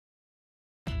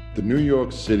The New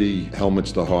York City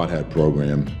Helmets to Hard Hat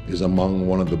program is among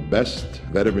one of the best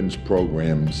veterans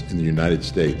programs in the United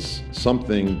States,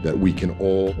 something that we can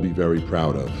all be very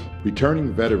proud of.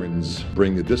 Returning veterans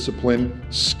bring the discipline,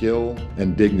 skill,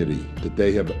 and dignity that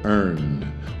they have earned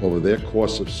over their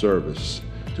course of service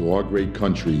to our great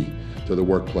country to the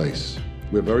workplace.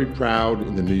 We're very proud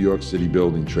in the New York City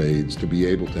building trades to be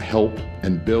able to help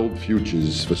and build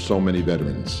futures for so many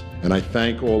veterans. And I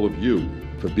thank all of you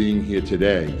for being here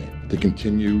today to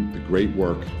continue the great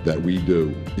work that we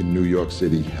do in New York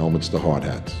City Helmets to Hard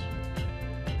Hats.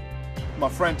 My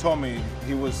friend told me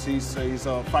he's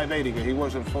a 580 guy. He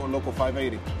works in local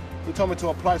 580. He told me to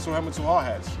apply to Helmets to Hard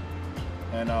Hats.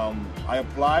 And I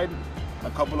applied. In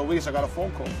a couple of weeks, I got a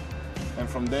phone call. And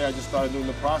from there, I just started doing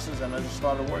the process and I just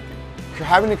started working.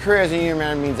 Having a career as a union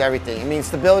man means everything. It means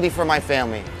stability for my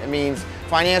family. It means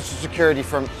financial security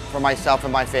for myself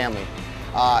and my family.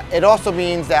 It also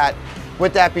means that,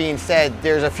 with that being said,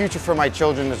 there's a future for my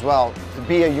children as well, to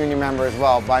be a union member as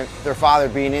well, by their father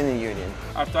being in the union.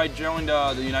 After I joined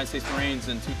the United States Marines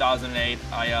in 2008,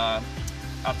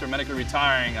 after medically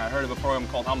retiring, I heard of a program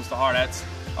called Helmets to Hard Hats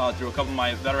through a couple of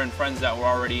my veteran friends that were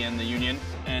already in the union.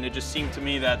 And it just seemed to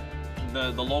me that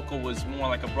the local was more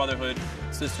like a brotherhood,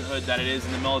 sisterhood that it is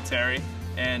in the military.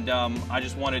 And I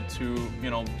just wanted to,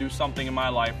 do something in my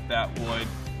life that would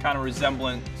kind of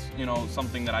resemble,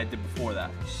 something that I did before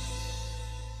that.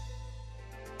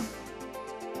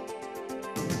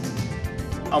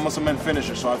 I'm a cement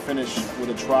finisher, so I finish with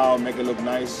a trowel, make it look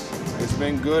nice. It's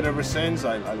been good ever since.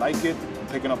 I like it. I'm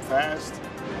picking up fast.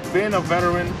 Being a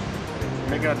veteran,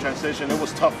 making a transition, it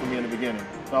was tough for me in the beginning.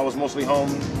 I was mostly home,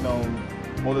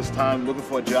 all this time looking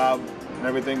for a job and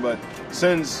everything. But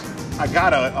since I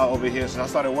got over here, since I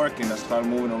started working, I started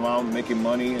moving around, making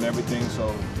money and everything.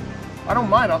 So I don't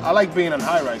mind. I like being on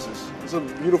high rises. It's a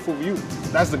beautiful view.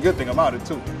 That's the good thing about it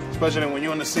too, especially when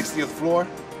you're on the 60th floor.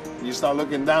 You start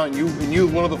looking down, and you're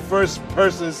one of the first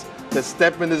persons that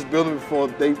step in this building before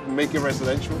they make it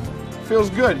residential. Feels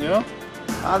good,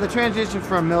 The transition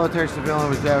from military to civilian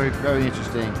was very, very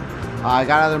interesting. I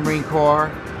got out of the Marine Corps,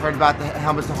 heard about the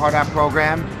Helmets to Hard Hat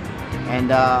program,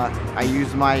 and I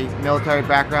used my military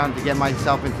background to get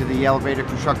myself into the elevator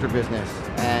constructor business,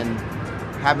 and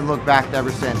haven't looked back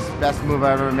ever since. Best move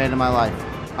I've ever made in my life.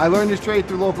 I learned this trade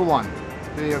through Local 1,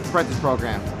 through the apprentice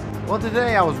program. Well,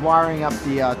 today I was wiring up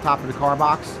the top of the car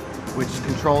box, which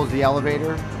controls the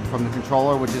elevator from the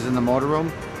controller, which is in the motor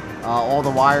room. All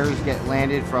the wires get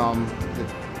landed from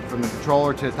the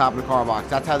controller to the top of the car box.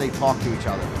 That's how they talk to each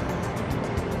other.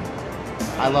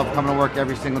 I love coming to work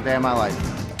every single day of my life.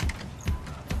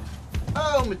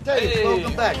 Oh, Matias,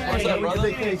 welcome back. What's up,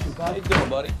 brother? How you doing,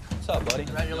 buddy? What's up, buddy?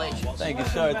 Congratulations. Thank you,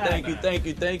 sir. Thank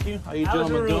you. How you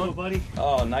gentlemen doing? Buddy?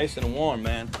 Oh, nice and warm,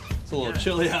 man. It's a little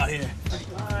chilly out here.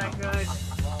 All right,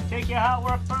 guys. Take your hot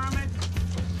work permit.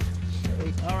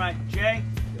 All right, Jay.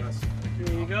 Yes.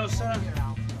 Here you go, sir.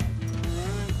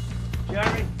 All right.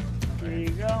 Jerry. Here you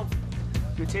go.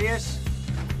 Matias.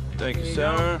 Thank you,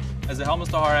 sir. As a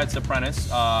Helmets to Hard Hats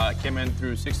apprentice, I came in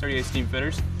through 638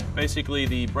 Steamfitters. Basically,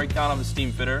 the breakdown of a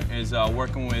steam fitter is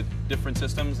working with different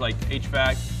systems like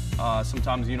HVAC.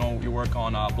 Sometimes, you work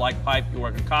on black pipe, you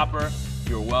work on copper,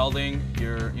 you're welding,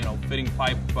 you're, fitting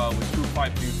pipe with screw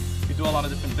pipe. You do a lot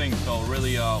of different things. So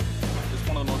really, it's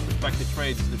one of the most respected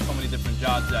trades. There's so many different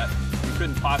jobs that you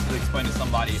couldn't possibly explain to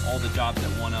somebody all the jobs that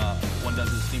one does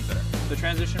as a steam fitter. The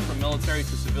transition from military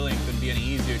to civilian couldn't be any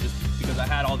easier just because I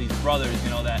had all these brothers,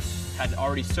 that had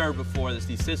already served before. There's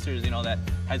these sisters, that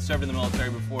had served in the military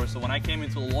before. So when I came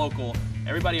into the local,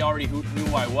 everybody already knew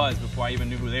who I was before I even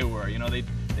knew who they were.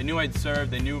 They knew I'd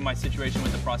served, they knew my situation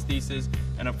with the prosthesis,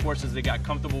 and of course as they got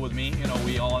comfortable with me,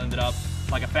 we all ended up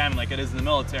like a family, like it is in the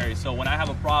military. So when I have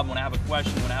a problem, when I have a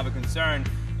question, when I have a concern,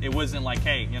 it wasn't like,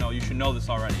 hey, you should know this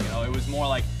already. It was more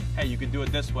like, hey, you can do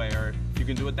it this way, or you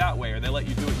can do it that way, or they let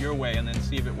you do it your way and then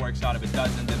see if it works out. If it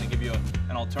doesn't, then they give you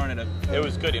an alternative. It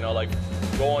was good, like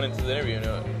going into the interview,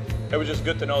 it was just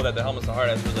good to know that the Helmets to Hard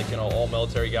Hats was like, all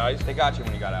military guys. They got you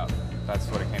when you got out. That's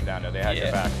what it came down to. They had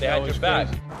your back. They had your back.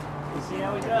 You see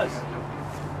how he does?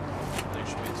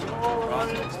 It's all a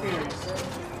learning experience.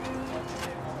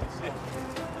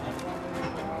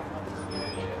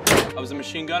 I was a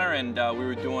machine gunner, and we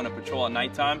were doing a patrol at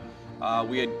nighttime.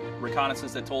 We had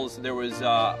reconnaissance that told us that there was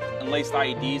unlaced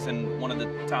IEDs in one of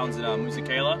the towns in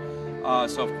Musikela.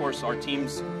 So of course our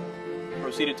teams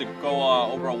proceeded to go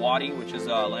over a wadi, which is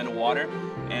land of water.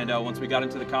 And once we got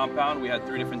into the compound, we had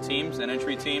 3 different teams: an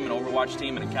entry team, an overwatch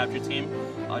team, and a capture team,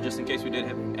 just in case we did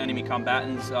hit enemy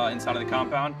combatants inside of the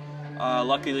compound.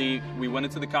 Luckily, we went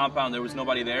into the compound. There was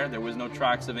nobody there. There was no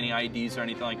tracks of any IEDs or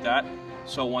anything like that.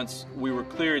 So once we were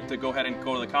cleared to go ahead and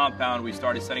go to the compound, we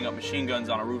started setting up machine guns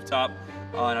on a rooftop.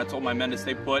 And I told my men to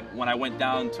stay put. When I went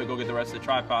down to go get the rest of the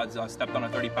tripods, I stepped on a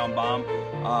 30-pound bomb,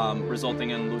 resulting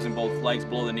in losing both legs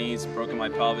below the knees, broken my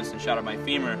pelvis, and shattered my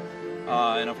femur.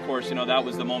 And of course, you know, that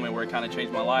was the moment where it kind of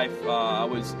changed my life. I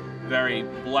was very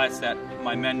blessed that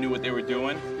my men knew what they were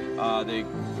doing. They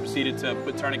proceeded to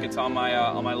put tourniquets on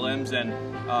my limbs and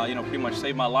you know, pretty much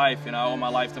saved my life. And I owe my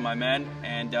life to my men.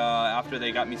 And after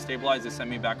they got me stabilized, they sent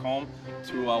me back home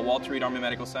to Walter Reed Army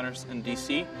Medical Center in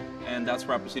DC, and that's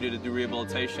where I proceeded to do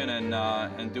rehabilitation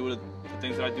and do the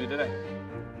things that I do today.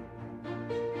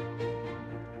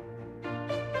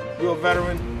 You're a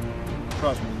veteran,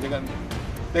 trust me, they're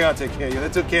gonna take care of you. They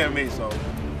took care of me, so.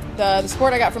 The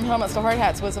support I got from Helmets to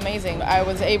Hardhats was amazing. I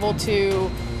was able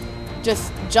to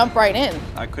just jump right in.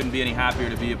 I couldn't be any happier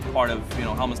to be a part of, you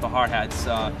know, Helmets to Hardhats.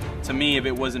 To me, if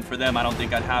it wasn't for them, I don't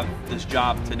think I'd have this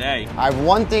job today. I have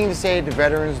one thing to say to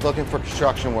veterans looking for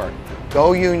construction work.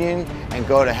 Go union and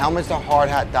go to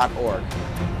helmetstohardhat.org.